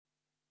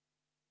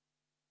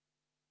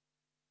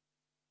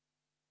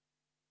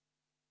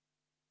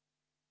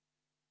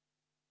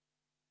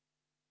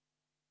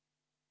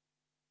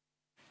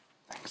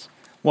Thanks.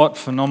 What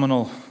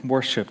phenomenal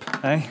worship,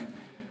 eh?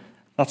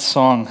 That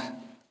song,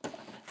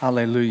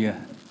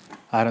 Hallelujah.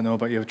 I don't know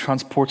about you, it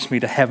transports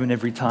me to heaven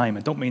every time. I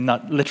don't mean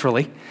that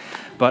literally,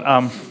 but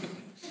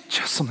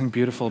just something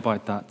beautiful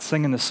about that.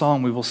 Singing the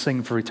song we will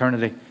sing for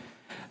eternity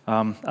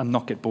and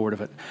not get bored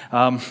of it.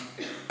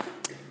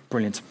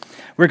 Brilliant.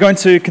 We're going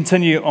to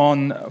continue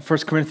on 1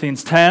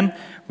 Corinthians 10.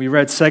 We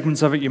read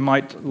segments of it. You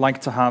might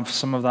like to have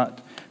some of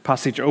that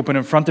passage open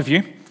in front of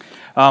you.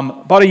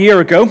 About a year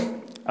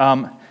ago,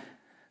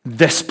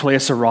 this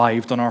place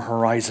arrived on our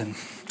horizon.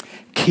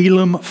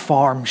 Keelam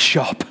Farm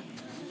Shop.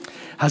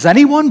 Has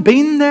anyone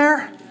been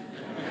there?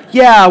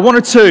 Yeah, one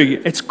or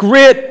two. It's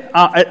great.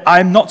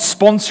 I'm not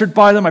sponsored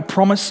by them, I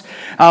promise.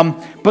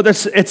 But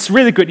it's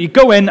really good. You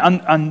go in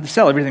and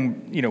sell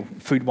everything,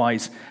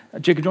 food-wise.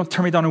 Jacob, don't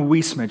turn me down a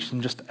wee smidge.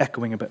 I'm just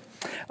echoing a bit.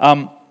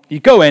 You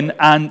go in,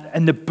 and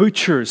in the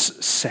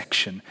butcher's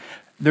section,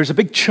 there's a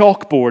big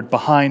chalkboard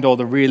behind all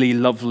the really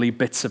lovely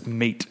bits of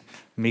meat.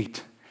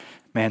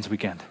 Men's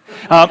weekend.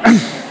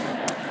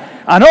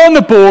 And on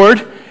the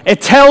board, it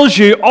tells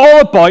you all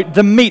about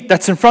the meat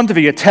that's in front of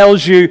you. It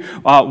tells you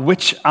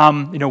which,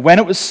 when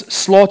it was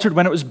slaughtered,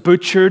 when it was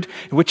butchered,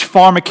 which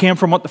farm it came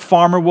from, what the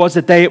farmer was,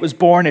 the day it was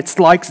born, its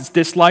likes, its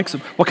dislikes,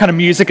 what kind of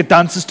music it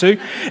dances to.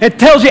 It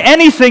tells you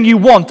anything you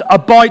want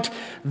about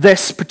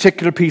this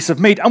particular piece of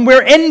meat. And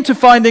we're into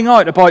finding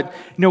out about,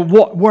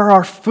 where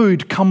our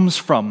food comes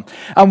from.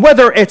 And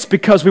whether it's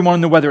because we want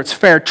to know whether it's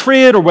fair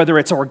trade, or whether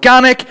it's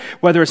organic,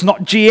 whether it's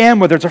not GM,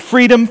 whether it's a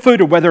freedom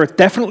food, or whether it's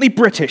definitely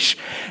British.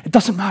 It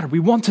doesn't matter. We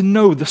want to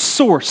know the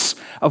source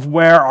of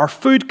where our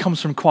food comes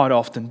from quite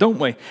often, don't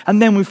we?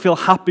 And then we feel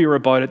happier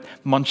about it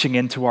munching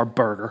into our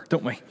burger,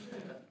 don't we?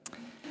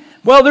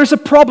 Well, there's a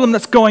problem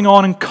that's going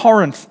on in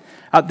Corinth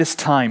at this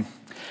time.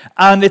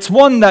 And it's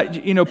one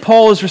that,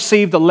 Paul has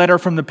received a letter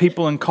from the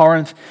people in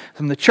Corinth,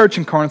 from the church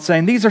in Corinth,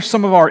 saying, these are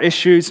some of our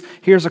issues.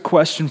 Here's a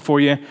question for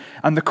you.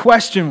 And the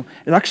question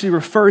is actually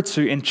referred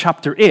to in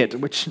chapter 8,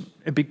 which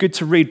it'd be good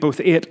to read both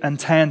 8 and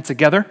 10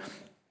 together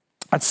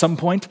at some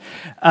point.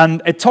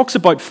 And it talks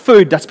about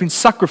food that's been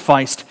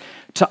sacrificed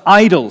to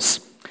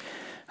idols.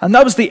 And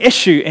that was the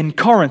issue in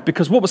Corinth,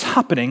 because what was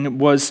happening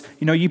was,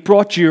 you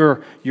brought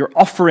your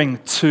offering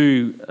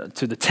to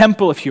the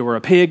temple if you were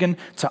a pagan,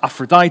 to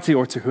Aphrodite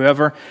or to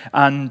whoever,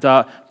 and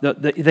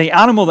the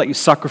animal that you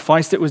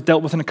sacrificed, it was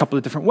dealt with in a couple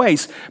of different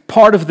ways.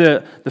 Part of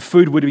the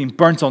food would have been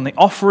burnt on the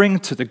offering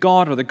to the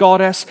god or the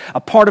goddess. A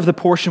part of the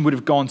portion would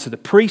have gone to the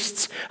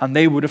priests, and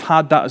they would have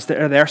had that as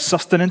their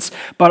sustenance.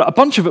 But a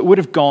bunch of it would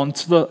have gone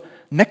to the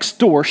next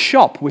door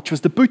shop, which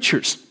was the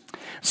butcher's.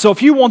 So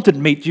if you wanted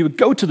meat, you would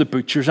go to the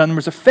butcher's, and there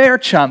was a fair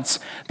chance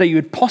that you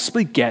would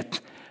possibly get,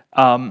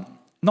 not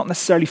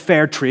necessarily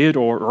fair trade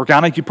or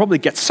organic, you'd probably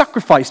get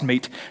sacrificed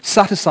meat,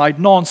 set aside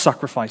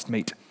non-sacrificed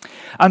meat.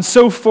 And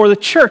so for the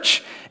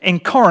church in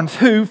Corinth,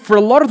 who, for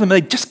a lot of them, they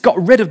just got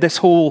rid of this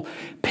whole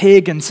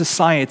pagan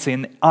society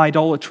and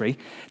idolatry,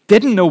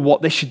 didn't know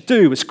what they should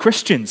do as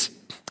Christians.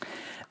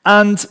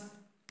 And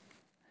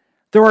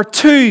there are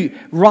two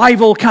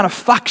rival kind of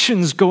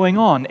factions going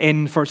on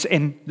in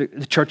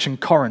the church in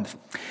Corinth.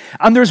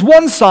 And there's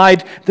one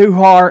side who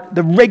are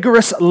the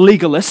rigorous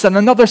legalists, and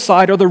another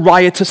side are the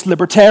riotous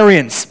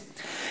libertarians.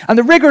 And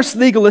the rigorous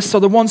legalists are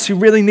the ones who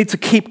really need to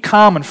keep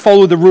calm and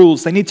follow the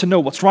rules. They need to know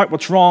what's right,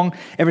 what's wrong,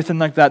 everything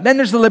like that. Then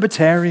there's the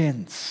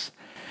libertarians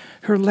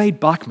who are laid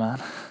back,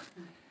 man.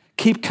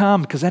 Keep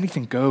calm because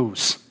anything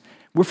goes.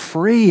 We're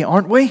free,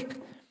 aren't we?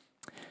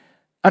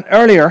 And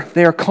earlier,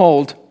 they are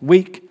called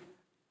weak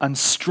and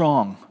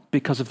strong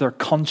because of their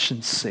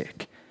conscience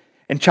sake.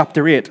 In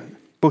chapter 8,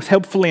 both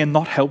helpfully and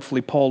not helpfully,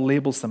 Paul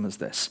labels them as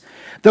this.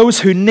 Those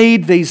who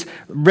need these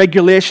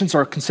regulations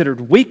are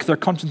considered weak. Their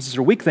consciences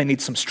are weak. They need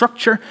some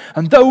structure.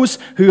 And those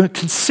who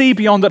can see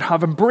beyond it,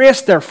 have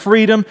embraced their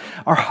freedom,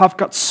 or have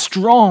got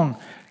strong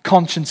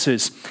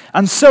consciences.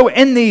 And so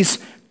in these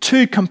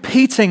two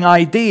competing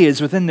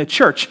ideas within the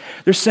church,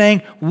 they're saying,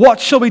 what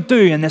shall we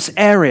do in this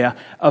area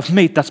of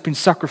meat that's been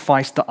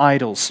sacrificed to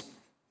idols?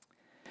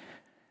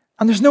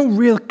 And there's no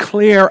real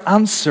clear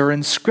answer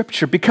in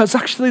Scripture, because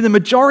actually the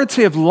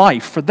majority of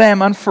life for them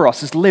and for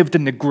us is lived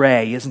in the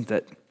grey, isn't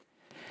it?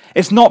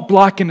 It's not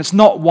black and it's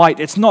not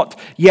white. It's not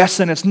yes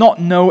and it's not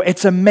no.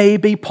 It's a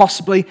maybe,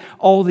 possibly,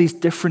 all these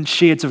different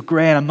shades of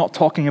grey. And I'm not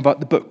talking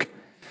about the book.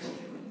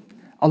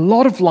 A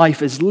lot of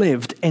life is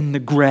lived in the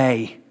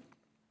grey.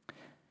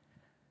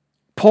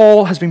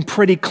 Paul has been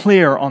pretty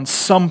clear on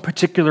some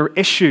particular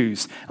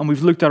issues, and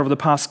we've looked at over the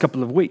past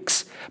couple of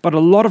weeks. But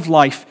a lot of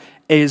life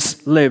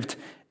is lived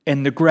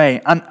in the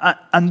grey.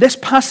 And this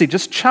passage,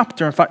 this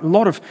chapter, in fact, a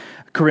lot of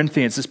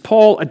Corinthians, is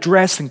Paul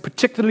addressing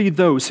particularly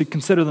those who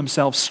consider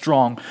themselves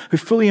strong, who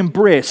fully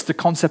embrace the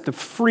concept of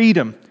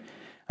freedom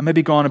and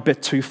maybe gone a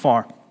bit too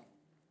far.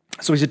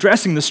 So he's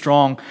addressing the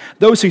strong,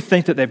 those who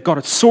think that they've got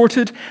it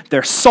sorted,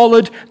 they're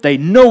solid, they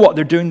know what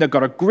they're doing, they've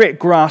got a great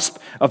grasp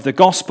of the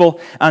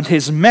gospel. And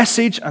his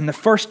message, and the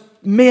first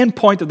main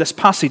point of this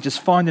passage, is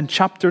found in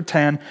chapter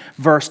 10,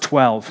 verse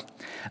 12.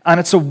 And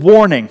it's a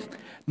warning.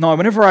 Now,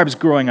 whenever I was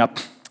growing up,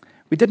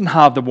 we didn't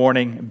have the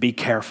warning, be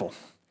careful.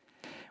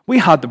 we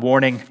had the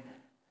warning,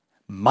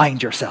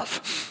 mind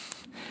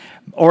yourself.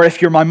 Or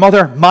if you're my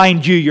mother,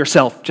 mind you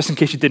yourself, just in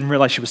case you didn't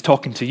realize she was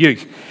talking to you.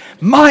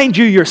 Mind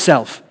you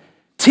yourself.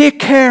 Take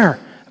care.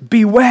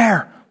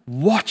 Beware.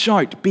 Watch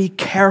out. Be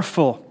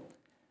careful.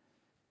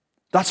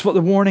 That's what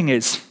the warning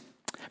is.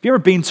 Have you ever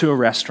been to a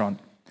restaurant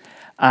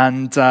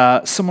and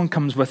someone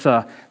comes with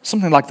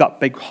something like that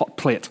big hot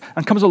plate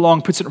and comes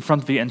along, puts it in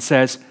front of you and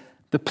says,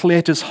 the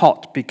plate is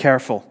hot, be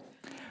careful.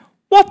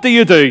 What do?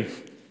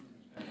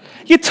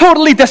 You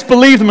totally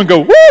disbelieve them and go,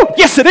 woo,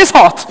 yes, it is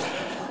hot.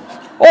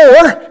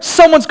 Or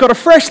someone's got a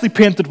freshly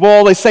painted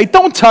wall, they say,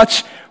 don't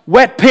touch,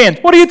 wet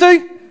paint. What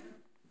do?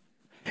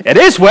 It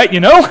is wet,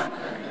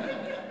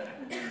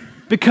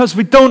 Because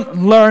we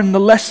don't learn the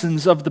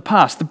lessons of the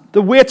past.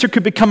 The waiter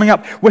could be coming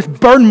up with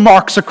burn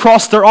marks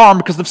across their arm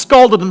because they've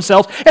scalded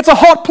themselves. It's a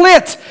hot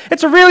plate.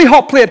 It's a really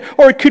hot plate.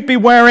 Or it could be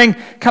wearing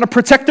kind of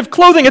protective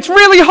clothing. It's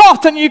really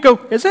hot. And you go,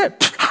 is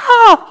it?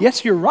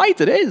 Yes, you're right,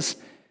 it is.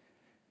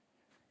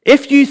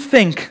 If you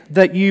think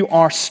that you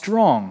are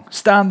strong,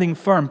 standing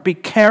firm, be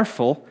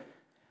careful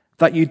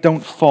that you don't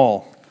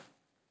fall.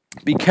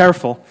 Be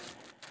careful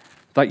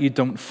that you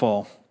don't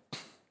fall.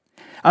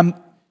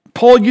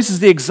 Paul uses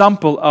the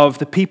example of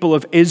the people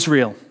of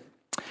Israel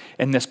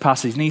in this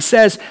passage. And he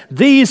says,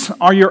 these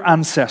are your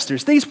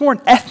ancestors. These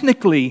weren't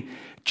ethnically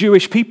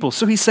Jewish people.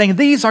 So he's saying,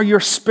 these are your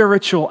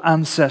spiritual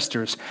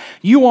ancestors.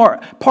 You are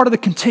part of the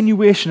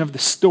continuation of the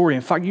story.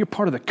 In fact, you're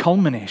part of the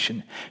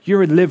culmination.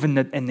 You're living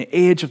in the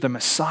age of the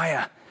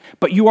Messiah.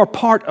 But you are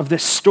part of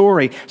this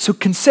story. So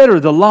consider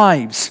the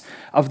lives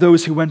of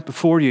those who went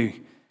before you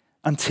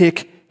and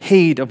take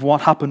heed of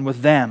what happened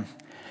with them.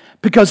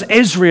 Because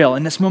Israel,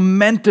 in this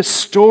momentous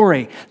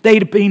story,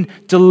 they'd been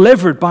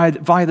delivered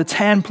via the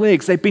 10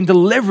 plagues. They'd been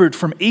delivered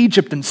from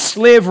Egypt and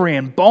slavery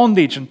and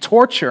bondage and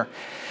torture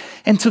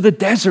into the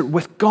desert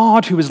with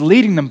God who was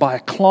leading them by a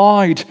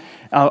cloud,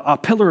 a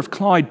pillar of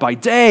cloud by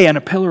day and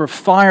a pillar of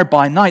fire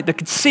by night. They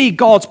could see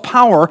God's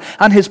power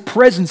and His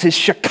presence, His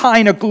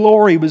Shekinah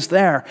glory was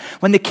there.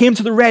 When they came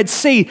to the Red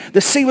Sea, the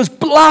sea was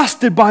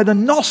blasted by the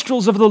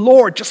nostrils of the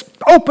Lord, just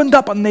opened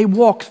up and they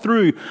walked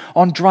through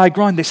on dry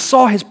ground. They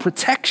saw His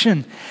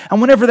protection. And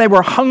whenever they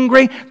were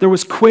hungry, there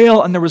was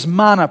quail and there was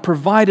manna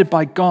provided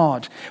by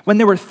God. When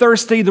they were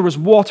thirsty, there was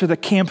water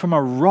that came from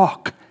a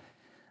rock.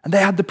 And they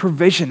had the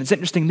provision. It's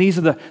interesting, these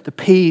are the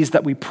P's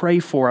that we pray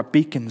for at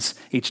Beacons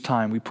each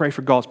time. We pray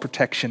for God's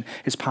protection,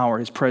 His power,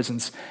 His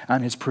presence,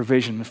 and His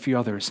provision, and a few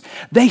others.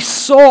 They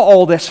saw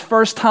all this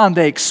firsthand.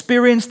 They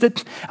experienced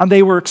it, and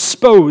they were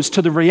exposed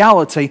to the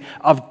reality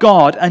of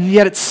God. And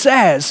yet it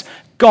says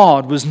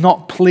God was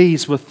not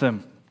pleased with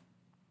them.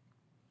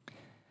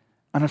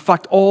 And in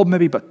fact, all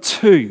maybe but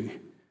 2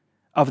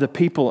 of the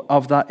people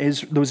of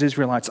those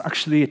Israelites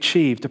actually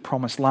achieved the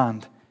promised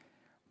land.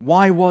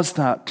 Why was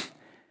that?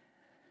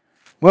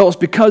 Well, it's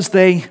because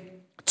they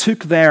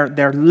took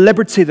their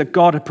liberty that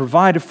God had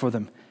provided for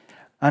them,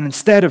 and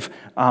instead of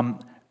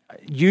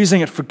using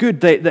it for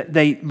good,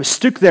 they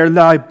mistook their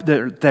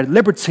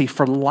liberty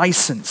for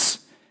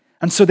license.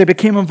 And so they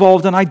became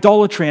involved in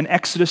idolatry in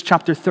Exodus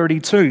chapter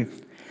 32,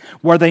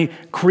 where they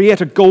create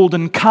a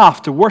golden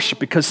calf to worship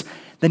because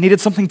they needed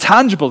something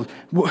tangible.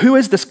 Who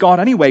is this God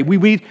anyway?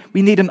 We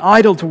need an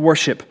idol to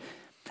worship.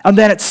 And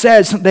then it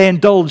says they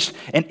indulged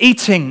in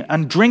eating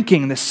and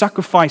drinking this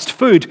sacrificed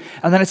food.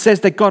 And then it says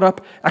they got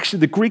up,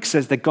 actually the Greek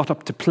says they got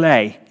up to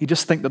play. You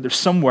just think that there's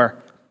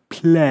somewhere,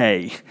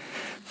 play.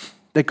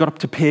 They got up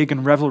to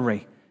pagan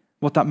revelry.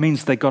 What that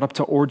means, they got up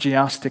to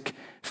orgiastic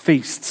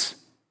feasts.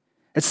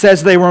 It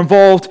says they were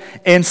involved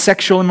in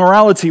sexual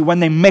immorality when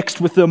they mixed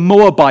with the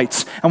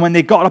Moabites. And when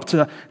they got up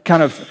to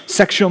kind of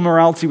sexual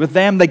immorality with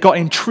them, they got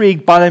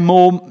intrigued by the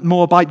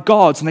Moabite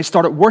gods and they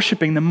started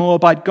worshiping the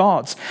Moabite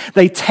gods.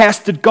 They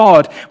tested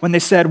God when they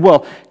said,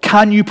 well,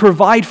 can you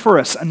provide for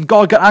us? And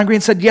God got angry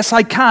and said, yes,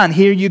 I can.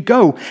 Here you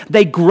go.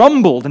 They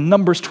grumbled in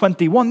Numbers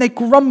 21. They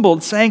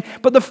grumbled saying,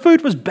 but the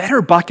food was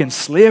better back in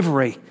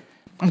slavery.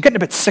 I'm getting a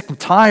bit sick and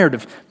tired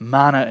of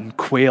manna and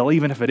quail,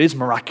 even if it is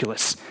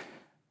miraculous.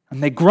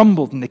 And they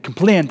grumbled and they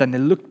complained and they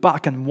looked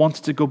back and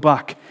wanted to go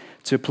back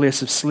to a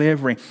place of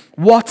slavery.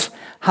 What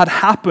had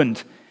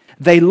happened?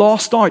 They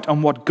lost out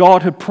on what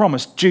God had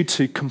promised due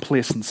to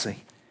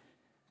complacency.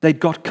 They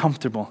got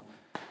comfortable.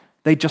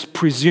 They just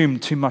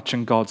presumed too much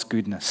on God's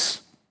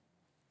goodness.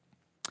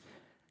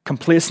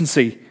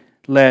 Complacency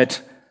led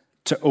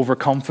to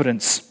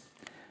overconfidence.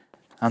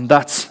 And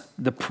that's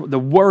the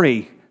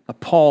worry that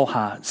Paul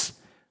has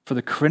for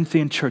the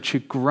Corinthian church who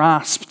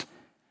grasped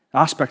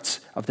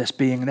aspects of this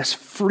being, this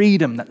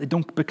freedom, that they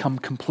don't become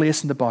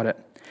complacent about it.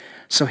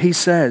 So he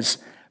says,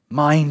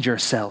 mind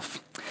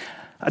yourself.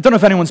 I don't know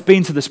if anyone's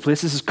been to this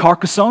place. This is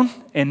Carcassonne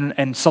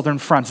in southern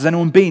France. Has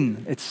anyone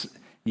been? It's,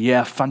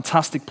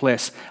 fantastic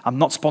place. I'm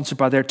not sponsored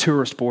by their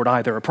tourist board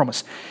either, I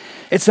promise.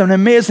 It's an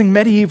amazing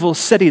medieval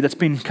city that's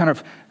been kind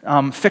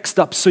of fixed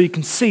up so you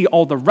can see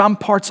all the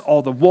ramparts,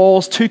 all the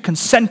walls, 2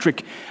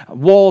 concentric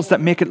walls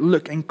that make it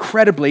look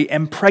incredibly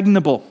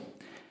impregnable.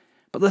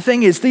 But the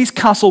thing is, these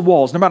castle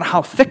walls, no matter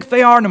how thick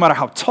they are, no matter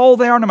how tall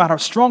they are, no matter how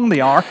strong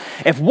they are,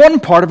 if one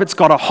part of it's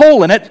got a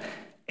hole in it,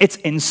 it's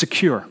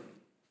insecure.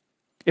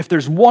 If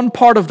there's one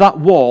part of that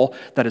wall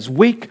that is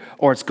weak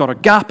or it's got a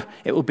gap,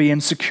 it will be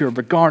insecure,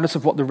 regardless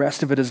of what the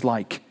rest of it is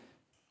like.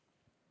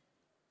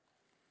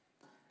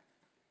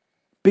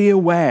 Be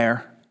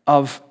aware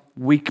of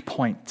weak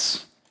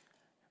points,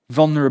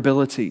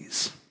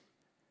 vulnerabilities.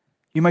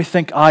 You may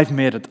think, I've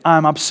made it,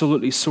 I'm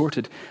absolutely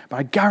sorted, but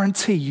I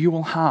guarantee you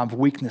will have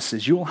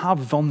weaknesses, you will have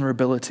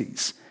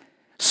vulnerabilities.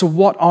 So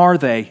what are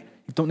they?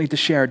 You don't need to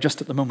share just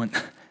at the moment.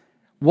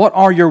 What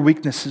are your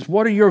weaknesses?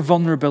 What are your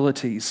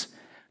vulnerabilities?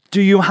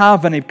 Do you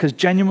have any? Because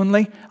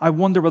genuinely, I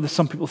wonder whether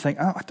some people think,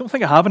 I don't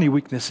think I have any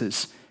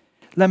weaknesses.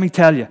 Let me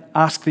tell you,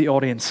 ask the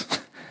audience.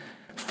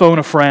 Phone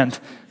a friend.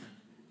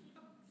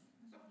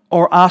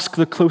 Or ask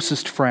the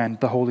closest friend,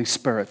 the Holy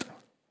Spirit.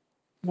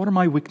 What are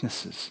my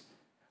weaknesses?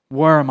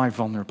 Where am I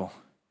vulnerable?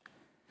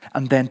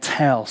 And then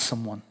tell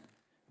someone.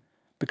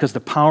 Because the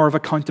power of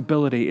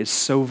accountability is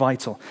so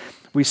vital.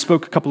 We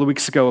spoke a couple of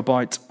weeks ago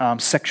about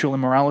sexual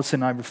immorality,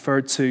 and I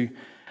referred to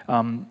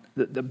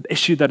the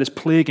issue that is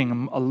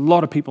plaguing a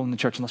lot of people in the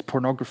church, and that's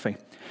pornography.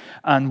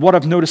 And what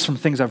I've noticed from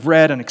things I've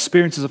read and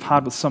experiences I've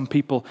had with some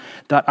people,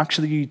 that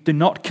actually you do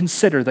not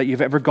consider that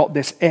you've ever got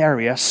this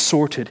area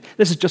sorted.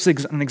 This is just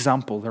an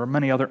example. There are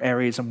many other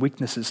areas and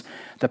weaknesses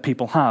that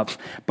people have.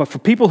 But for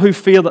people who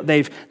feel that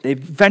they've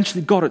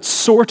eventually got it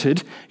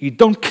sorted, you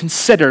don't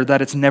consider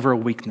that it's never a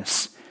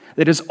weakness.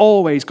 It is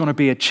always going to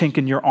be a chink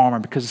in your armor,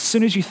 because as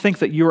soon as you think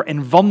that you're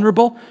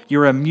invulnerable,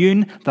 you're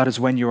immune, that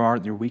is when you are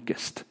at your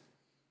weakest.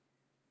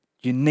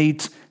 You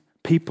need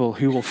people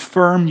who will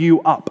firm you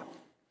up.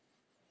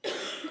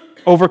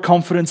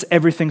 Overconfidence,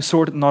 everything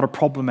sorted, not a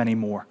problem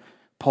anymore.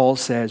 Paul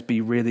says,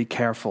 be really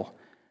careful.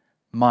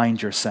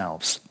 Mind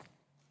yourselves.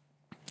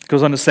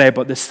 Goes on to say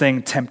about this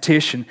thing,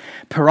 temptation.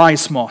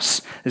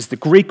 Perismos is the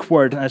Greek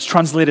word, and it's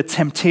translated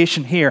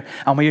temptation here.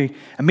 And we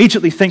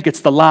immediately think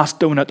it's the last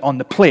donut on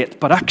the plate,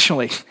 but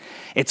actually,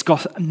 it's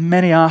got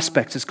many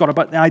aspects. It's got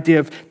about the idea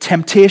of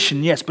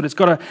temptation, yes, but it's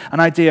got an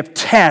idea of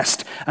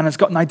test, and it's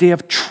got an idea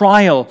of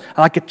trial.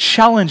 Like a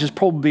challenge is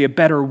probably a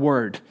better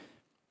word.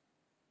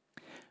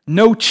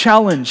 No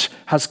challenge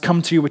has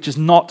come to you which is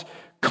not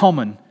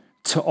common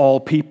to all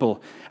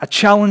people. A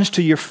challenge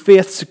to your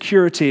faith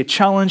security, a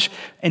challenge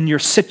in your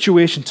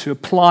situation to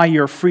apply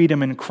your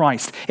freedom in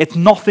Christ. It's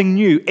nothing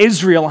new.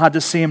 Israel had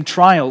the same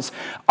trials.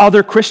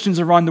 Other Christians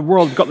around the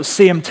world have got the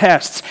same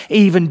tests.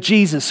 Even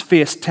Jesus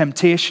faced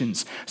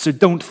temptations. So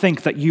don't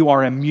think that you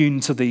are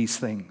immune to these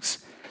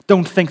things.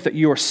 Don't think that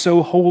you are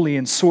so holy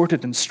and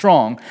sorted and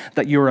strong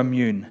that you're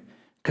immune,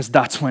 because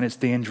that's when it's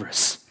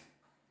dangerous.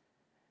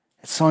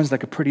 It sounds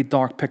like a pretty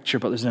dark picture,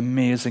 but there's an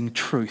amazing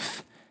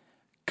truth.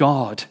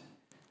 God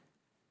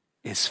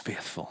is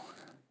faithful.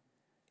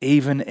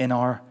 Even in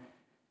our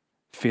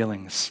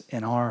failings,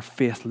 in our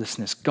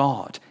faithlessness,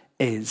 God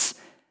is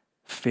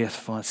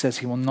faithful. It says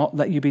he will not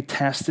let you be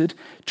tested,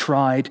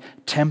 tried,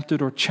 tempted,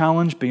 or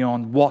challenged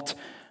beyond what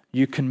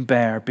you can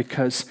bear,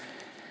 because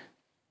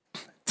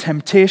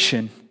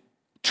temptation,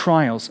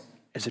 trials,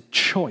 is a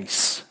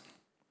choice.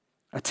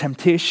 A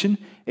temptation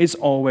is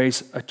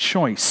always a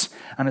choice.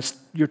 And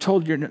you're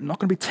told you're not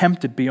going to be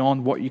tempted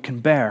beyond what you can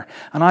bear.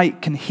 And I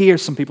can hear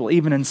some people,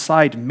 even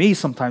inside me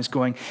sometimes,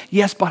 going,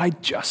 yes, but I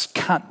just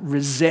can't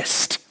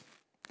resist.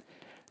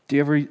 Do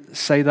you ever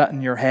say that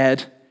in your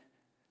head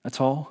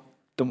at all?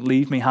 Don't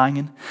leave me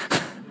hanging.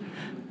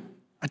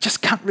 I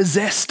just can't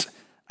resist.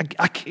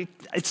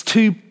 It's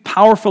too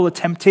powerful a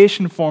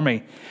temptation for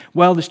me.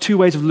 Well, there's two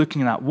ways of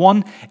looking at that.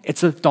 One,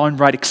 it's a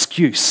downright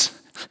excuse,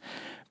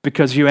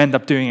 because you end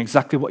up doing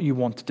exactly what you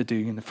wanted to do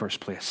in the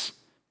first place.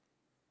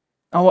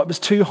 Oh, it was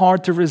too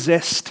hard to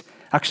resist.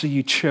 Actually,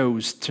 you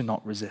chose to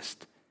not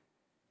resist.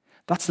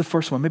 That's the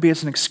first one. Maybe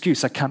it's an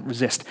excuse, I can't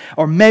resist.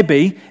 Or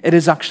maybe it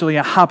is actually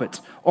a habit,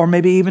 or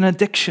maybe even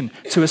addiction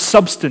to a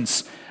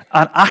substance,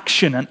 an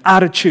action, an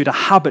attitude, a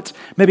habit,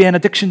 maybe an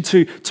addiction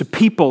to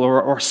people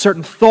or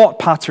certain thought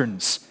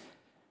patterns.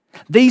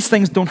 These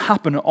things don't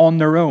happen on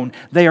their own.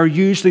 They are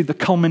usually the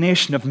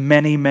culmination of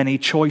many, many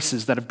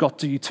choices that have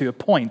got you to a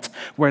point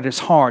where it is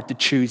hard to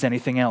choose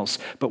anything else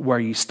but where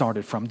you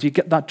started from. Do you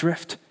get that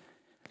drift?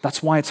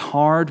 That's why it's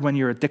hard when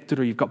you're addicted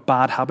or you've got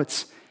bad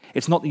habits.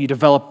 It's not that you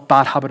develop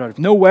bad habit out of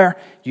nowhere.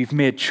 You've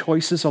made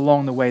choices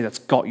along the way that's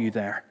got you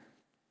there.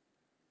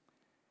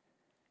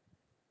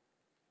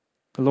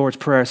 The Lord's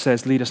Prayer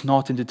says, lead us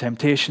not into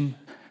temptation.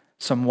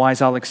 Some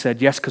wise Alex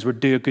said, yes, because we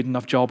do a good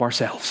enough job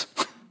ourselves.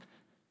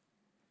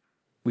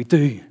 We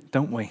do,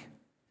 don't we?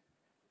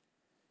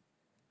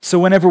 So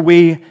whenever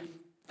we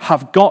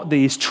have got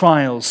these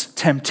trials,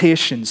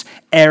 temptations,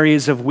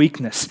 areas of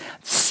weakness,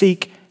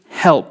 seek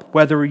help,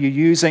 whether you're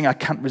using I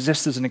can't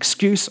resist as an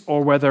excuse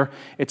or whether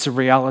it's a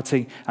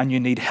reality and you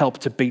need help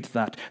to beat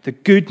that. The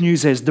good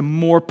news is the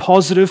more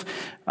positive,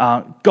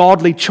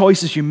 godly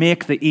choices you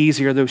make, the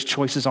easier those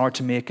choices are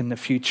to make in the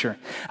future.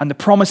 And the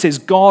promise is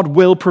God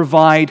will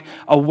provide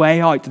a way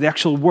out. The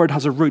actual word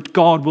has a root.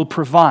 God will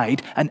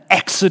provide an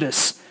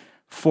exodus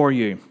for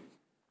you.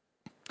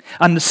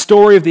 And the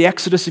story of the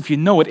Exodus, if you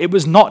know it, it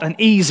was not an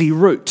easy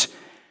route.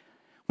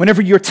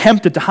 Whenever you're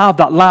tempted to have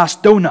that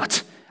last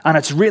donut and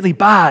it's really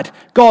bad,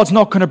 God's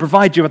not going to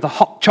provide you with a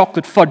hot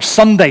chocolate fudge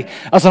sundae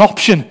as an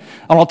option,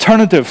 an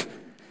alternative,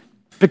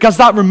 because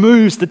that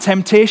removes the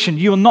temptation.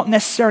 You will not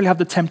necessarily have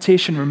the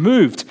temptation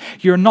removed.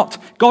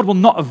 God will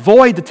not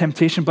avoid the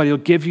temptation, but he'll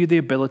give you the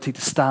ability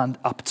to stand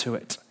up to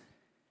it,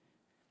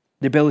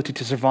 the ability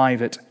to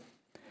survive it.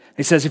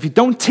 He says, if you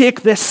don't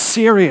take this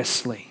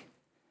seriously,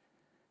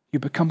 you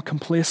become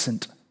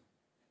complacent.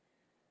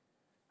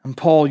 And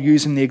Paul,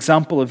 using the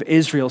example of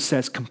Israel,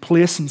 says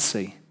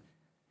complacency,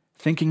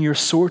 thinking you're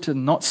sorted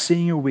and not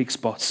seeing your weak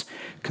spots,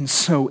 can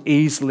so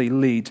easily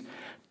lead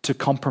to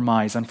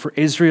compromise. And for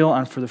Israel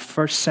and for the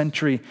first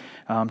century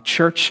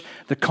church,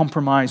 the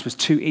compromise was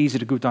too easy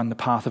to go down the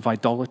path of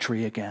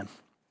idolatry again.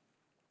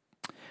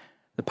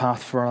 The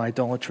path for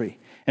idolatry.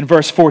 In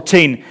verse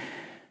 14,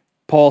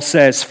 Paul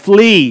says,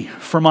 flee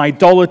from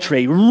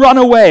idolatry. Run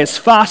away as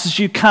fast as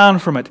you can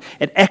from it.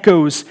 It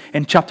echoes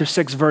in chapter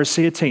 6, verse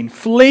 18.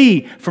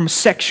 Flee from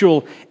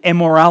sexual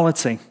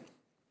immorality.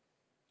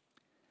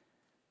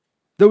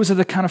 Those are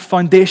the kind of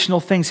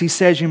foundational things he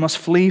says you must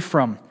flee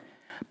from.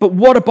 But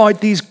what about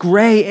these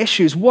gray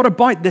issues? What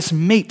about this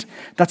meat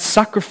that's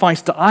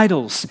sacrificed to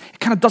idols? It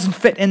kind of doesn't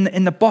fit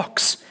in the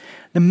box.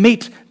 The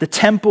meat, the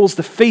temples,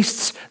 the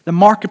feasts, the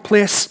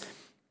marketplace,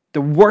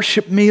 the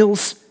worship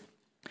meals.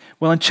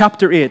 Well, in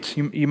chapter 8,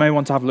 you may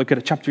want to have a look at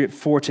it, chapter 8,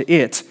 4 to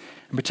 8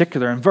 in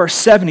particular. In verse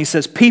 7, he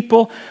says,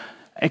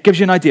 it gives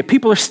you an idea,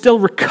 people are still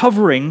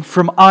recovering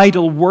from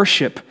idol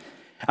worship,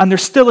 and they're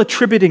still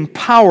attributing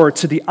power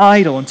to the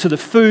idol and to the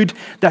food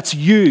that's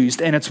used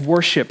in its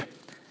worship.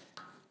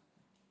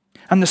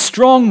 And the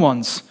strong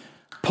ones,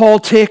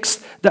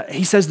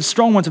 he says the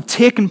strong ones have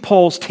taken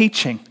Paul's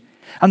teaching,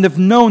 and they've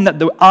known that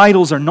the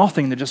idols are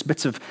nothing. They're just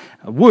bits of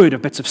wood, or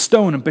bits of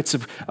stone, and bits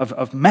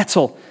of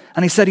metal.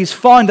 And he said he's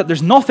found that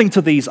there's nothing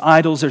to these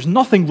idols. There's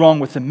nothing wrong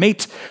with the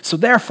meat. So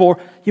therefore,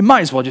 you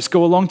might as well just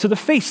go along to the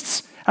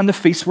feasts. And the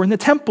feasts were in the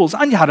temples.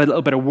 And you had a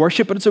little bit of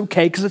worship, but it's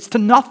okay because it's to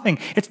nothing.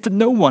 It's to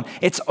no one.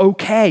 It's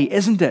okay,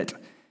 isn't it?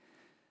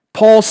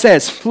 Paul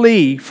says,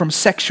 flee from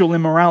sexual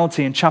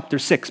immorality in chapter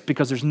 6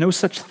 because there's no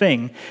such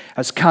thing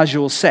as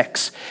casual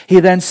sex. He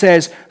then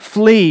says,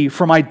 flee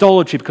from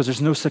idolatry because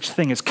there's no such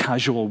thing as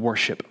casual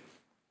worship.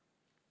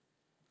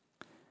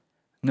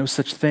 No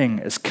such thing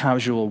as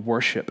casual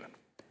worship.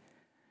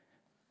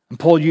 And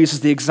Paul uses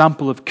the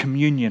example of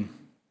communion.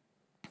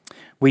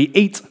 We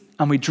eat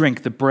and we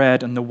drink the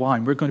bread and the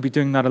wine. We're going to be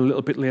doing that a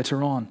little bit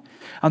later on.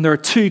 And there are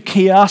two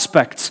key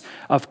aspects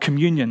of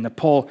communion that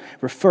Paul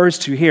refers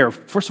to here.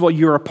 First of all,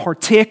 you're a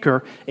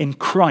partaker in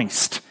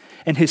Christ,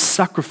 in his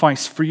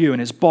sacrifice for you, in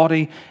his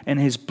body, in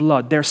his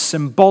blood. They're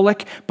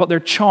symbolic, but they're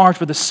charged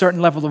with a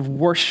certain level of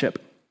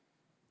worship.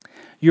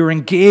 You're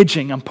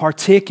engaging and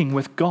partaking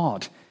with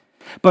God.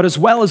 But as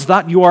well as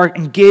that, you are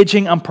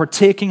engaging and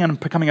partaking and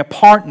becoming a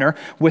partner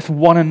with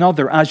one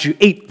another as you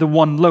eat the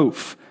one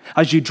loaf,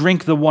 as you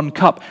drink the one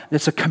cup.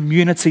 It's a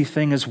community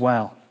thing as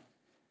well.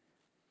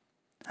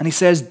 And he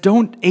says,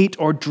 don't eat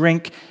or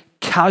drink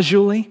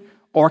casually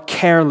or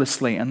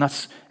carelessly. And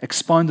that's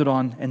expounded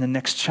on in the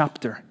next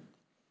chapter.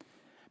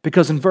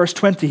 Because in verse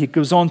 20, he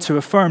goes on to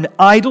affirm that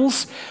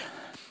idols,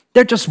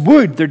 they're just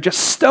wood, they're just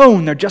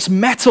stone, they're just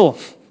metal.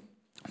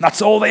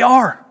 That's all they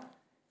are.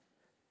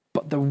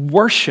 But the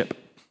worship,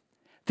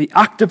 the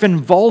active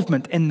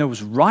involvement in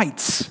those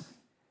rites,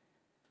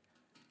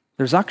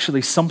 there's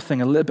actually something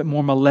a little bit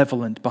more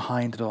malevolent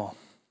behind it all.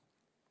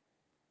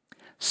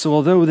 So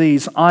although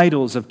these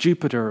idols of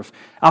Jupiter, of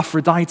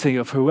Aphrodite,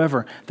 of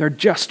whoever, they're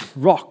just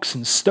rocks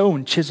and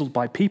stone chiseled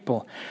by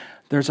people,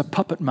 there's a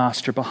puppet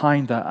master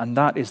behind that, and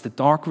that is the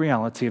dark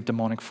reality of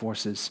demonic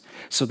forces.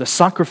 So the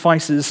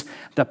sacrifices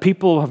that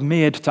people have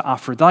made to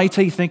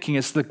Aphrodite, thinking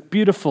it's the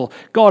beautiful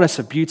goddess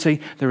of beauty,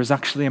 there is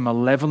actually a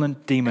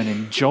malevolent demon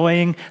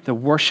enjoying the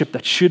worship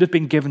that should have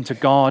been given to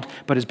God,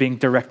 but is being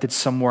directed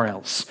somewhere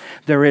else.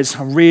 There is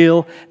a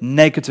real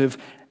negative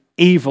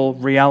evil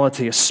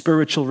reality, a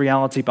spiritual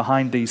reality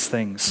behind these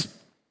things.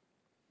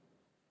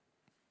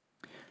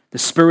 The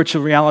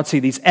spiritual reality,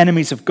 these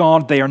enemies of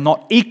God, they are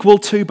not equal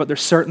to, but they're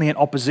certainly in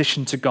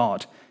opposition to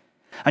God.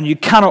 And you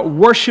cannot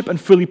worship and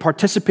fully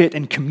participate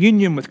in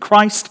communion with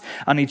Christ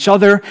and each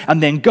other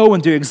and then go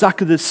and do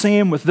exactly the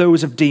same with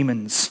those of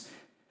demons.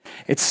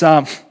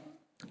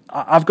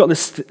 I've got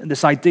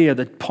this idea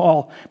that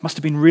Paul must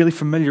have been really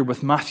familiar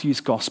with Matthew's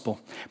gospel,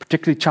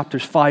 particularly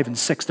chapters 5 and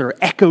 6. There are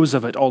echoes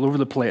of it all over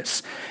the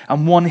place.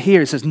 And one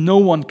here says, no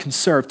one can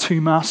serve two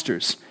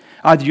masters.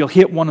 Either you'll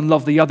hate one and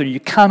love the other.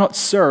 You cannot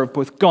serve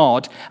both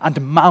God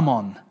and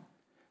Mammon,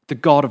 the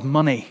god of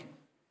money.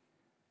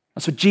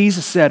 That's what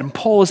Jesus said, and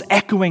Paul is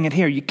echoing it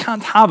here. You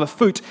can't have a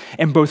foot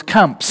in both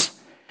camps.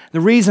 The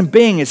reason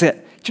being is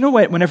that, do you know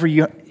what, whenever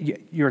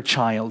you're a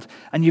child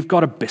and you've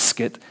got a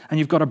biscuit and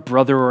you've got a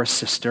brother or a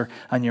sister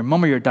and your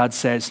mum or your dad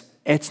says,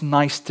 it's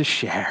nice to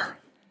share,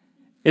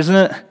 isn't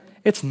it?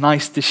 It's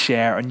nice to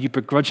share, and you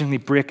begrudgingly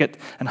break it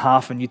in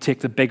half and you take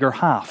the bigger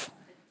half.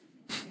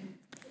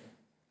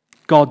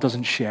 God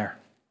doesn't share.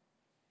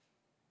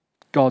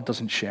 God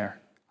doesn't share.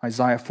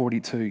 Isaiah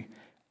 42.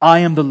 I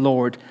am the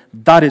Lord,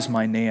 that is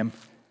my name.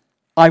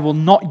 I will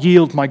not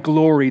yield my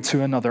glory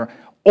to another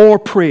or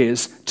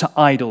praise to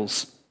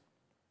idols.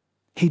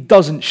 He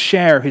doesn't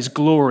share his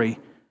glory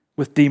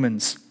with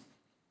demons.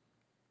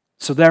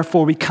 So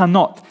therefore, we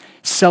cannot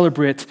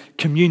celebrate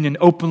communion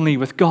openly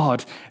with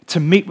God, to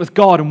meet with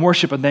God and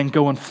worship, and then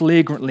go and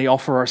flagrantly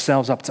offer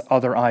ourselves up to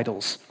other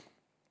idols.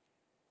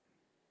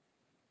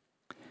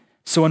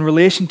 So in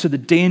relation to the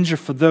danger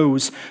for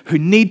those who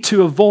need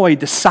to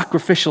avoid the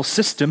sacrificial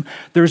system,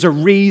 there's a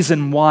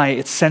reason why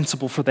it's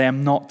sensible for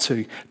them not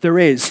to. There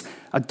is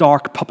a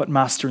dark puppet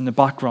master in the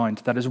background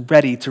that is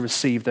ready to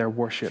receive their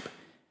worship.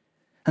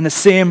 And the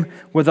same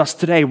with us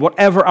today.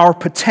 Whatever our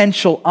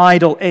potential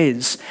idol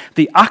is,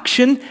 the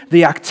action,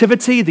 the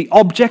activity, the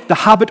object, the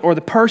habit, or the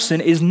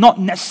person is not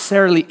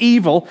necessarily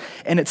evil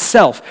in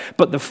itself,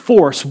 but the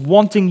force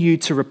wanting you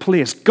to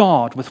replace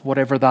God with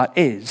whatever that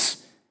is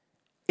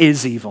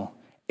evil,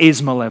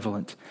 is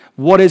malevolent.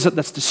 What is it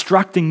that's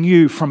distracting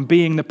you from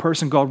being the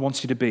person God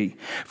wants you to be,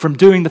 from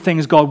doing the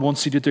things God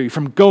wants you to do,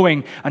 from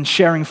going and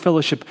sharing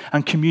fellowship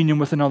and communion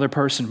with another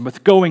person,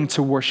 with going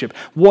to worship?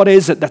 What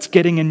is it that's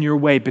getting in your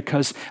way?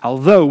 Because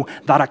although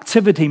that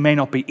activity may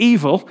not be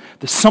evil,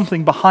 there's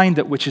something behind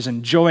it which is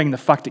enjoying the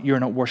fact that you're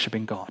not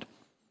worshiping God.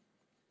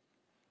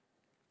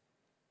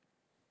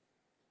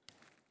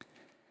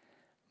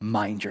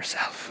 Mind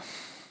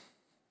yourself.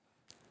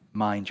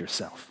 Mind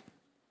yourself.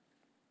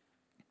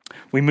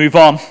 We move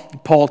on.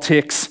 Paul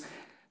takes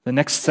the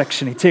next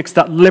section. He takes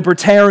that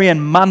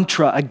libertarian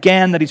mantra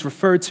again that he's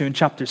referred to in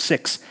chapter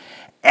 6.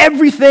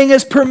 Everything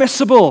is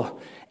permissible.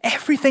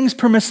 Everything's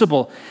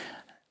permissible.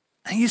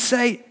 And you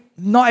say,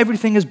 not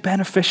everything is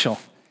beneficial.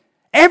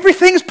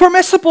 Everything's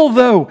permissible,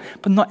 though,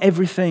 but not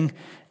everything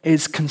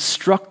is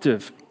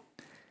constructive.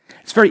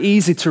 It's very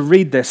easy to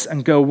read this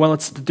and go, well,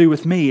 it's to do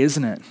with me,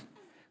 isn't it?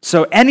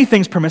 So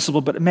anything's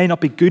permissible, but it may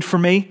not be good for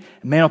me.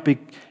 It may not be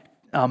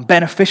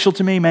beneficial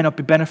to me, may not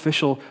be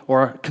beneficial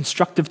or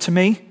constructive to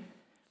me.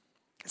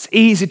 It's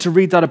easy to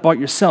read that about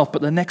yourself,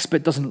 but the next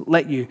bit doesn't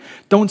let you.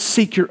 Don't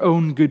seek your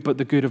own good, but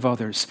the good of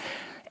others.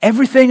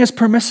 Everything is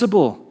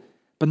permissible,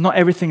 but not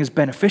everything is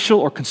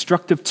beneficial or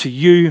constructive to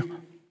you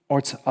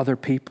or to other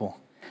people.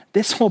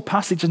 This whole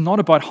passage is not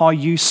about how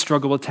you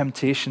struggle with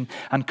temptation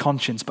and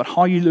conscience, but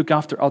how you look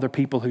after other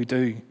people who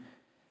do.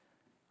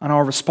 And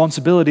our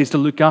responsibility is to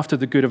look after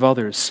the good of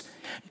others.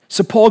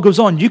 So Paul goes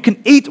on, you can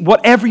eat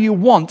whatever you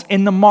want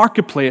in the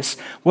marketplace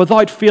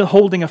without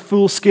holding a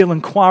full-scale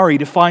inquiry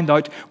to find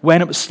out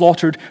when it was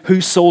slaughtered, who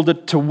sold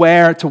it, to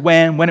where, to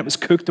when it was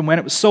cooked, and when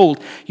it was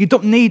sold. You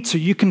don't need to.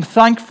 You can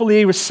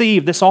thankfully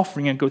receive this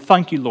offering and go,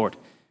 thank you, Lord,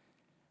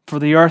 for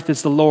the earth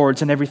is the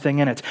Lord's and everything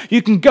in it.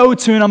 You can go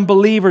to an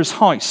unbeliever's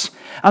house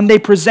and they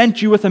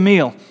present you with a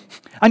meal.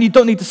 And you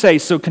don't need to say,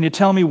 so can you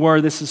tell me where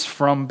this is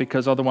from,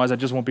 because otherwise I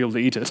just won't be able to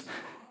eat it.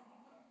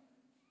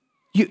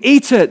 You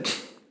eat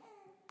it.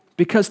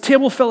 Because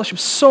table fellowship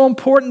is so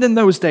important in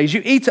those days.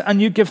 You eat it and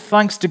you give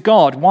thanks to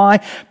God. Why?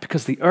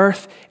 Because the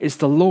earth is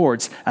the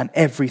Lord's and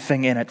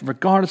everything in it,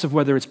 regardless of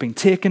whether it's been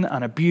taken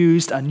and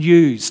abused and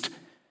used.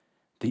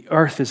 The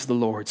earth is the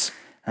Lord's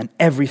and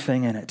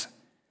everything in it.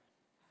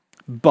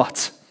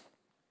 But,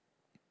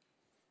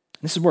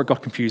 this is where it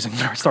got confusing.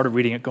 I started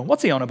reading it going,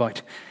 what's he on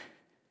about?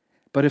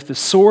 But if the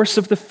source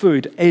of the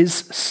food is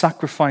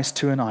sacrificed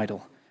to an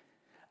idol,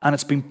 and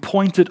it's been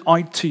pointed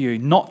out to you,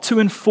 not to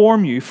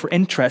inform you for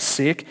interest's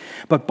sake,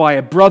 but by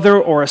a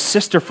brother or a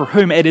sister for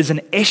whom it is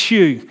an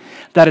issue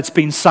that it's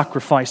been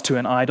sacrificed to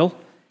an idol,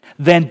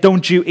 then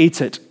don't you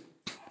eat it.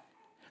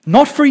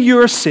 Not for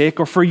your sake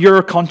or for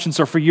your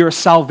conscience or for your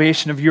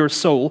salvation of your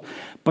soul,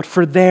 but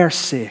for their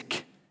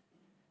sake.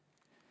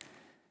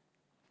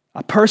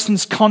 A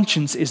person's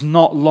conscience is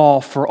not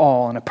law for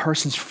all, and a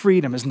person's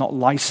freedom is not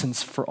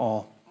license for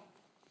all.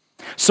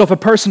 So if a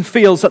person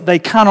feels that they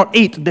cannot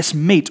eat this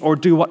meat or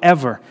do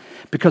whatever,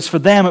 because for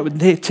them it would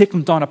take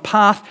them down a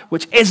path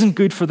which isn't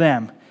good for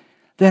them,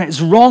 then it's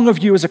wrong of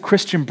you as a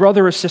Christian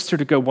brother or sister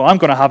to go, well, I'm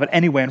going to have it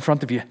anyway in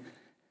front of you.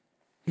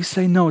 You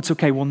say, no, it's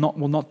okay, we'll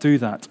not do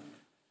that.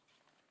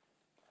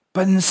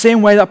 But in the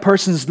same way, that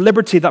person's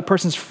liberty, that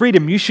person's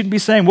freedom, you shouldn't be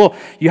saying, well,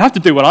 you have to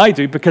do what I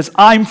do because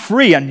I'm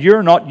free and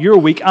you're not, you're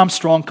weak, I'm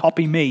strong,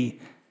 copy me.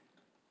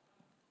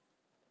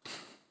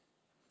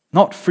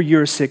 Not for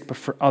your sake, but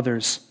for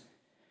others.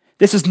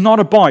 This is not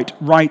about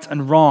right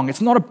and wrong.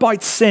 It's not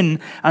about sin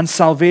and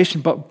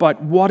salvation, but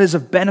about what is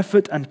of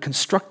benefit and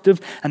constructive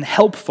and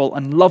helpful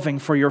and loving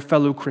for your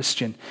fellow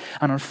Christian.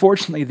 And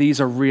unfortunately, these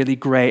are really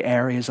gray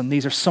areas, and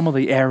these are some of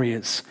the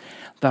areas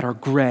that are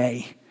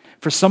gray.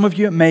 For some of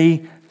you,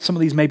 some of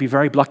these may be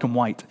very black and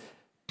white.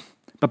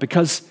 But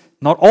because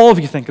not all of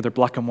you think they're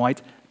black and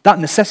white, that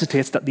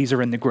necessitates that these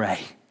are in the gray.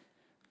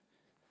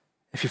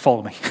 If you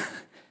follow me.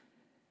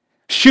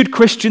 Should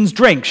Christians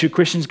drink? Should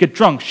Christians get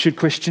drunk? Should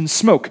Christians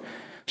smoke?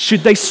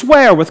 Should they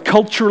swear with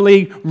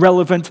culturally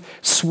relevant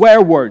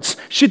swear words?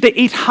 Should they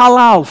eat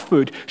halal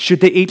food? Should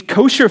they eat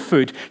kosher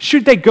food?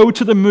 Should they go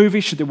to the movie?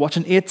 Should they watch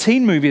an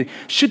 18 movie?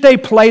 Should they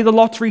play the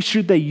lottery?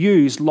 Should they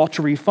use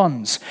lottery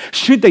funds?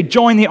 Should they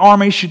join the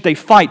army? Should they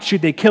fight?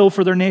 Should they kill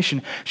for their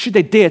nation? Should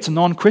they date a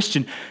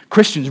non-Christian?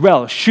 Christians,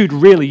 well, should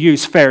really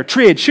use fair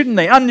trade, shouldn't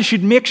they? And you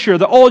should make sure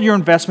that all your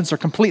investments are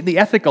completely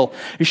ethical.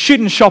 You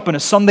shouldn't shop on a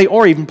Sunday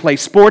or even play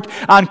sport.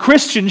 And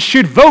Christians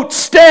should vote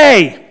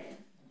stay.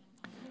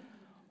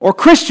 Or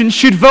Christians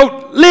should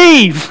vote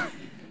leave.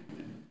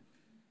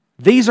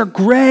 These are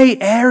gray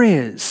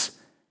areas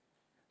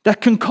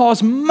that can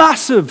cause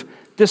massive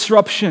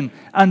disruption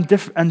and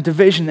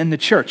division in the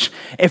church.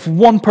 If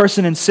one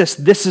person insists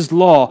this is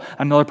law,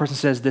 another person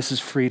says this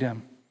is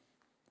freedom.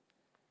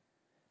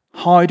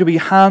 How do we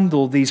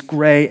handle these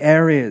gray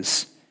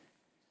areas?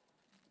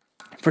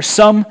 For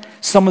some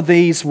of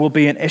these will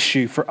be an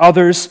issue. For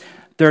others,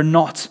 they're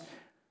not.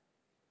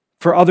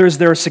 For others,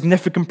 they're a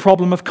significant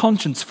problem of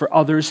conscience. For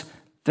others,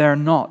 they're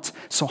not.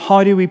 So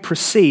how do we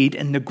proceed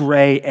in the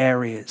gray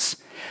areas?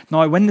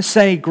 Now, when they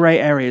say gray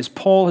areas,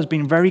 Paul has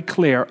been very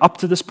clear up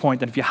to this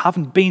point, and if you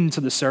haven't been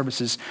to the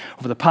services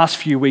over the past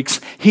few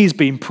weeks, he's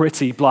been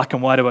pretty black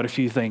and white about a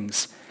few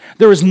things.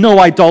 There is no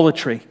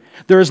idolatry.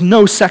 There is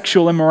no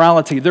sexual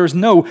immorality. There is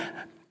no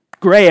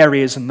gray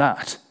areas in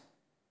that.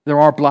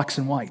 There are blacks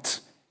and whites.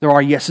 There are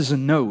yeses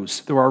and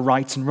nos. There are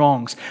rights and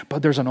wrongs.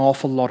 But there's an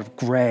awful lot of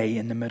gray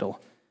in the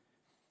middle.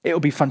 It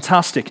would be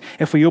fantastic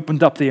if we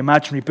opened up the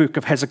imaginary book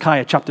of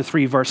Hezekiah, chapter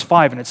 3, verse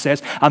 5, and it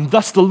says, "And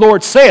thus the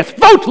Lord saith,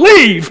 vote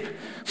leave!"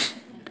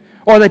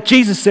 Or that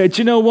Jesus said,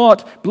 "You know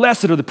what?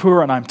 Blessed are the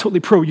poor," and I'm totally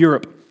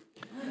pro-Europe.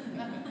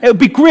 It would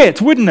be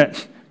great, wouldn't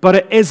it? But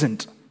it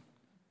isn't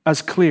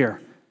as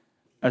clear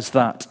as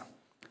that.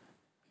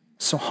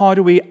 So how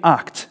do we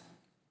act?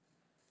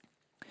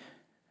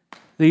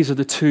 These are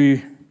the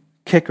two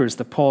kickers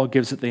that Paul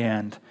gives at the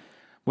end.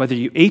 Whether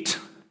you eat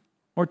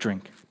or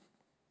drink.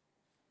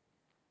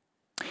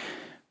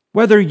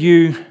 Whether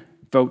you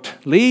vote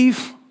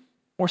leave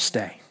or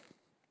stay.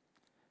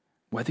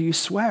 Whether you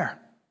swear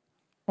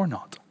or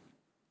not.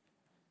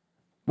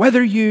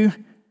 Whether you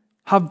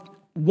have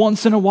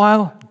once in a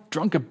while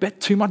drunk a bit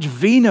too much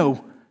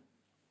vino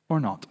or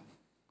not.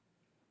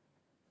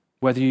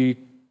 Whether you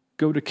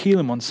go to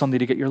Keelam on Sunday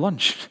to get your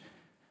lunch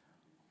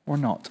or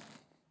not.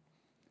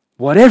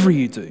 Whatever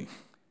you do,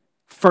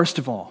 first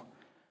of all,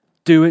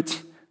 do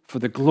it for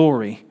the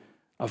glory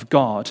of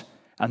God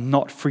and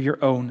not for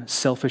your own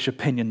selfish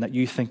opinion that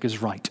you think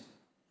is right,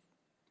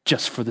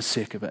 just for the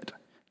sake of it.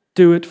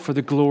 Do it for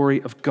the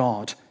glory of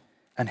God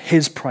and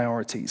His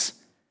priorities.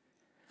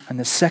 And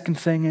the second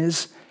thing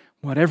is,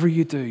 whatever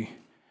you do,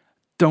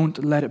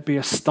 don't let it be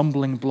a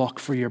stumbling block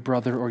for your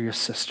brother or your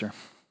sister.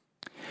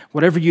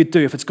 Whatever you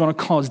do, if it's going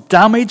to cause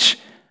damage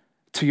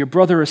to your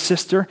brother or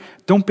sister,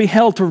 don't be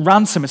held to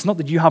ransom. It's not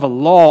that you have a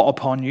law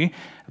upon you,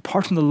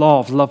 apart from the law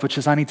of love, which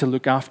is I need to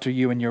look after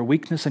you in your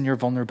weakness and your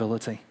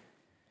vulnerability.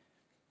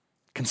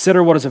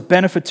 Consider what is of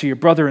benefit to your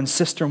brother and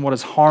sister and what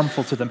is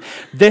harmful to them.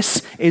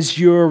 This is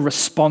your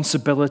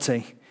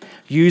responsibility.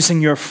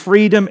 Using your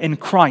freedom in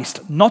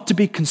Christ, not to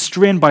be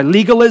constrained by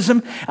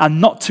legalism and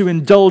not to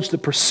indulge the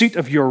pursuit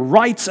of your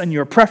rights and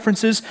your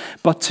preferences,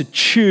 but to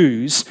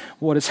choose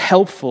what is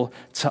helpful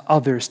to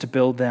others to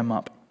build them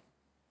up.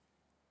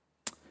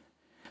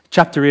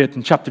 Chapter 8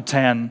 and chapter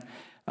 10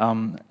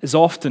 is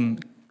often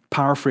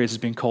paraphrased as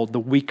being called the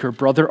weaker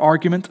brother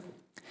argument.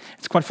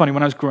 It's quite funny,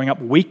 when I was growing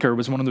up, weaker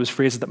was one of those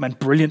phrases that meant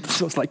brilliant,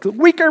 so it's like, the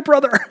weaker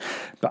brother!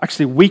 But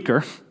actually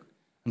weaker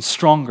and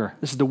stronger.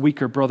 This is the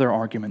weaker brother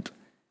argument.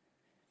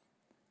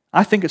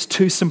 I think it's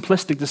too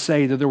simplistic to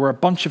say that there were a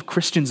bunch of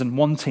Christians in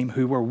one team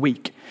who were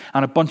weak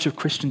and a bunch of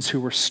Christians who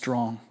were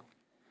strong.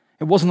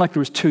 It wasn't like there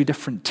was two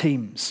different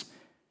teams.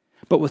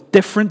 But with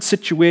different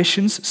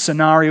situations,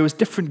 scenarios,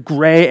 different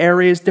gray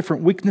areas,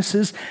 different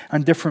weaknesses,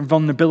 and different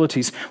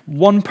vulnerabilities.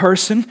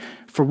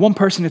 For one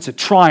person, it's a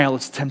trial,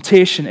 it's a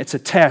temptation, it's a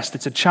test,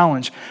 it's a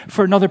challenge.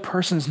 For another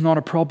person, it's not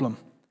a problem.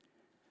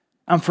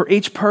 And for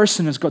each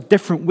person has got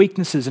different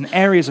weaknesses and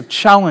areas of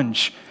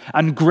challenge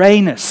and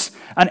grayness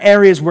and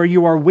areas where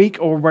you are weak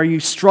or where you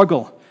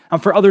struggle.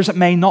 And for others, it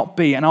may not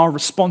be. And our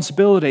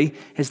responsibility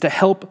is to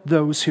help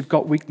those who've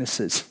got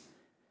weaknesses,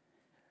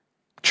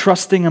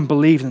 trusting and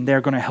believing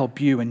they're going to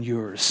help you and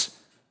yours.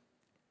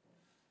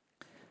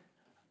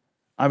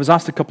 I was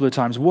asked a couple of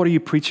times, what are you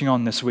preaching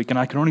on this week? And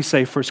I can only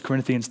say 1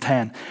 Corinthians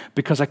 10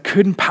 because I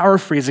couldn't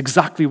paraphrase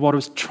exactly what I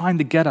was trying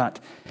to get at.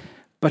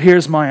 But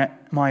here's my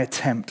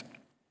attempt.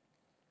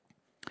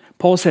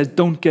 Paul says,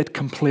 don't get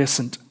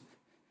complacent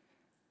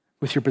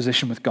with your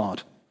position with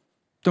God.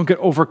 Don't get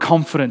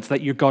overconfident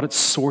that you got it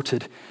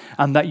sorted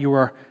and that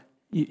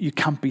you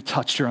can't be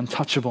touched, you're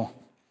untouchable.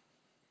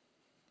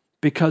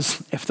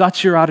 Because if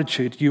that's your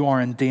attitude, you are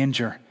in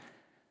danger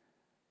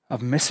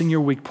of missing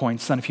your weak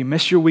points. And if you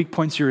miss your weak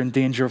points, you're in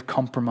danger of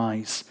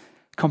compromise.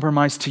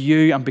 Compromise to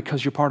you, and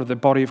because you're part of the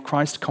body of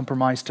Christ,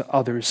 compromise to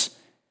others.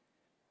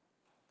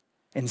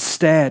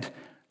 Instead,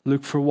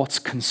 look for what's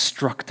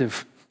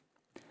constructive.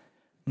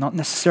 Not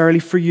necessarily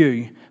for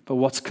you, but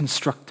what's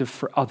constructive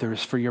for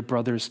others, for your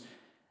brothers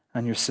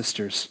and your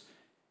sisters.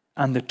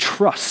 And the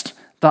trust,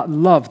 that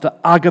love, the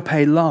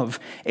agape love,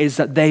 is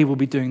that they will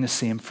be doing the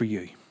same for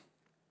you.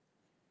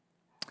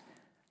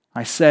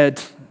 I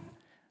said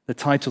the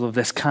title of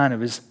this kind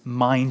of is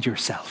Mind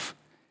Yourself.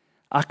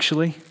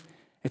 Actually,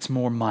 it's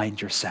more Mind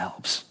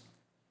Yourselves.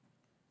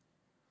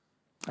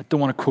 I don't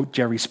want to quote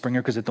Jerry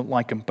Springer because I don't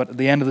like him, but at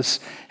the end of his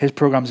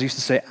programs he used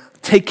to say,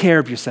 take care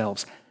of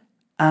yourselves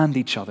and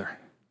each other.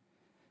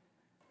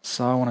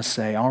 So I want to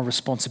say our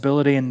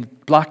responsibility in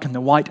black and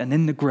the white and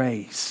in the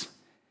greys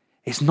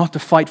is not to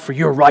fight for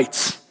your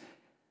rights,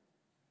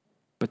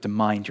 but to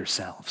mind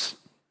yourselves.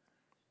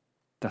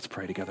 Let's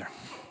pray together.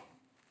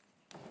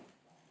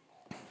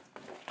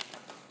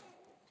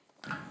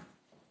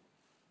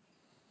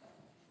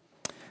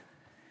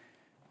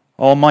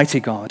 Almighty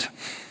God,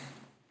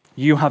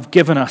 you have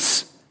given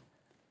us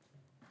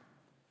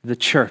the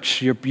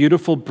church, your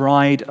beautiful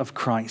bride of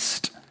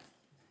Christ,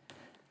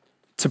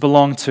 to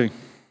belong to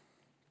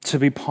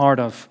be part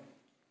of.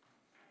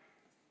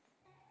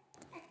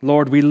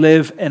 Lord, we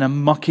live in a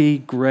mucky,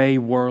 grey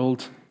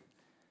world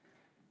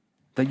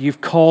that you've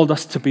called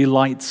us to be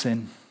lights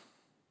in.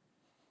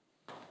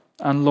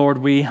 And Lord,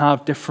 we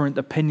have different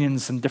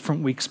opinions and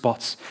different weak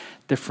spots,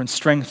 different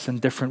strengths and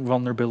different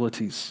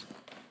vulnerabilities.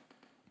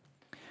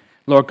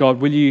 Lord God,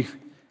 will you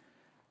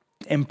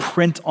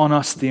imprint on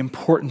us the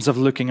importance of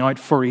looking out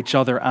for each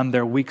other and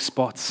their weak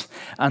spots,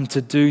 and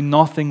to do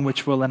nothing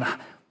which will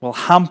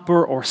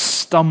hamper or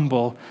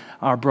stumble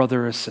our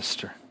brother or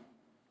sister.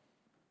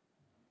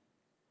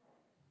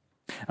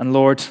 And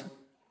Lord,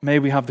 may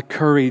we have the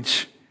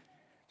courage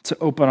to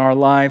open our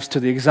lives to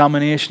the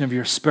examination of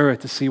your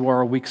Spirit to see where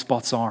our weak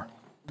spots are.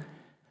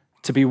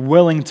 To be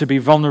willing to be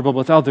vulnerable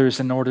with others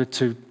in order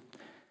to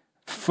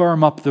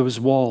firm up those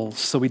walls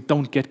so we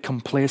don't get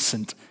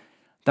complacent,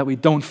 that we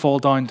don't fall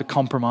down to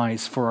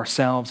compromise for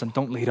ourselves and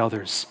don't lead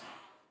others.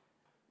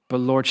 But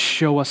Lord,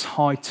 show us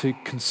how to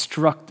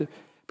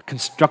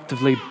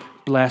constructively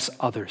bless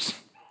others.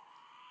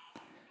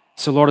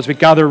 So Lord, as we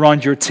gather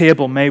around your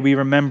table, may we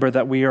remember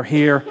that we are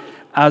here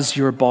as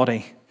your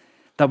body,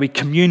 that we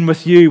commune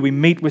with you, we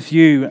meet with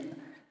you,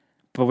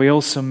 but we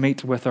also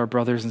meet with our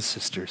brothers and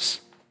sisters.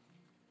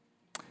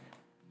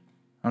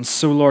 And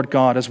so, Lord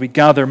God, as we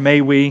gather, may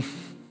we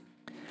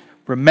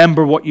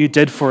remember what you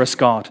did for us,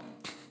 God.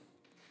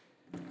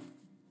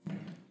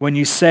 When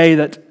you say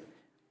that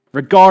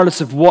regardless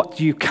of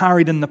what you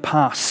carried in the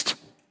past,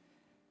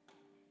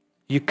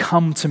 you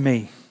come to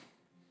me.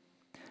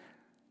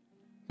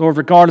 Lord,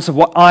 regardless of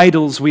what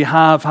idols we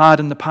have had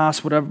in the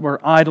past, whatever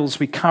idols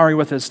we carry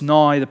with us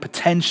now, the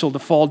potential to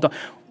fall down,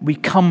 we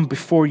come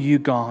before you,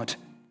 God.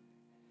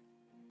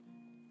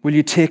 Will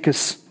you take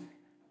us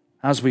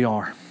as we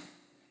are?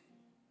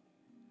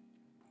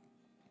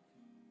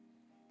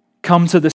 Come to the